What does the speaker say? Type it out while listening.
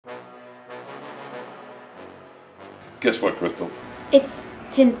Guess what, Crystal? It's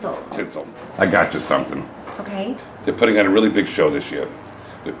tinsel. Tinsel. I got you something. Okay. They're putting on a really big show this year,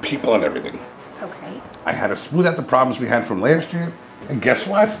 with people and everything. Okay. I had to smooth out the problems we had from last year, and guess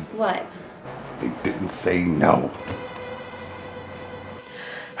what? What? They didn't say no.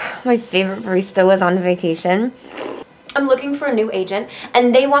 My favorite barista was on vacation. I'm looking for a new agent,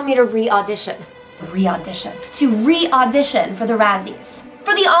 and they want me to re-audition. Re-audition. To re-audition for the Razzies.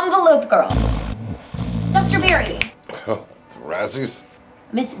 For the envelope girl. Dr. Berry. Oh, the Razzies?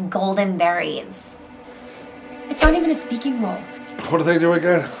 Miss Goldenberries. It's not even a speaking role. What do they do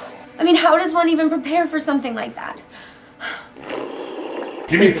again? I mean, how does one even prepare for something like that?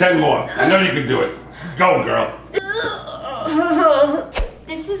 Give me 10 more. I know you can do it. Go, girl.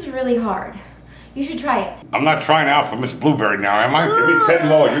 This is really hard. You should try it. I'm not trying out for Miss Blueberry now, am I? Give me 10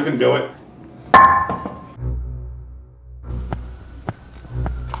 more. You can do it.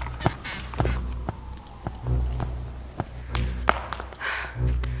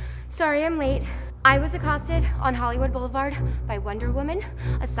 Sorry I'm late. I was accosted on Hollywood Boulevard by Wonder Woman,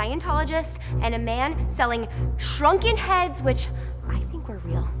 a Scientologist, and a man selling shrunken heads, which I think were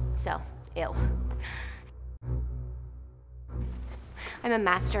real. So, ew. I'm a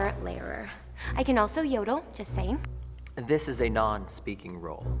master layerer. I can also yodel, just saying. This is a non-speaking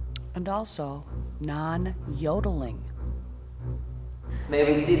role. And also, non-yodeling.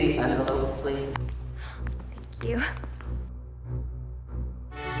 May we see the envelope, please? Thank you.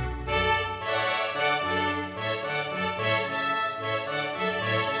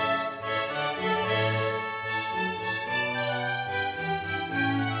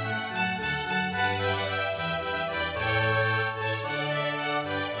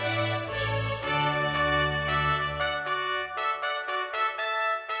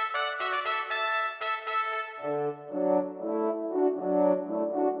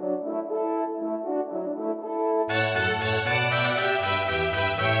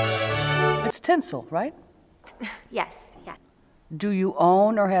 It's tinsel, right? Yes, yeah. Do you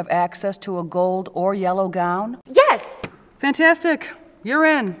own or have access to a gold or yellow gown? Yes! Fantastic. You're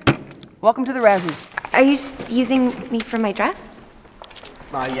in. Welcome to the Razzies. Are you just using me for my dress?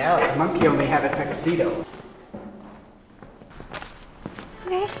 Yeah, the monkey only had a tuxedo.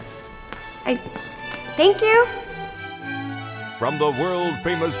 Okay. Thank you. From the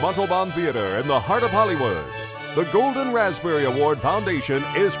world-famous Montalban Theater in the heart of Hollywood, the Golden Raspberry Award Foundation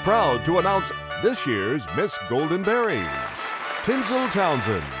is proud to announce this year's Miss Goldenberries, Tinsel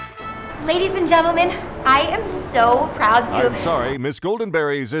Townsend. Ladies and gentlemen, I am so proud to... I'm sorry, Miss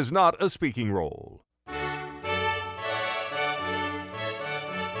Goldenberries is not a speaking role.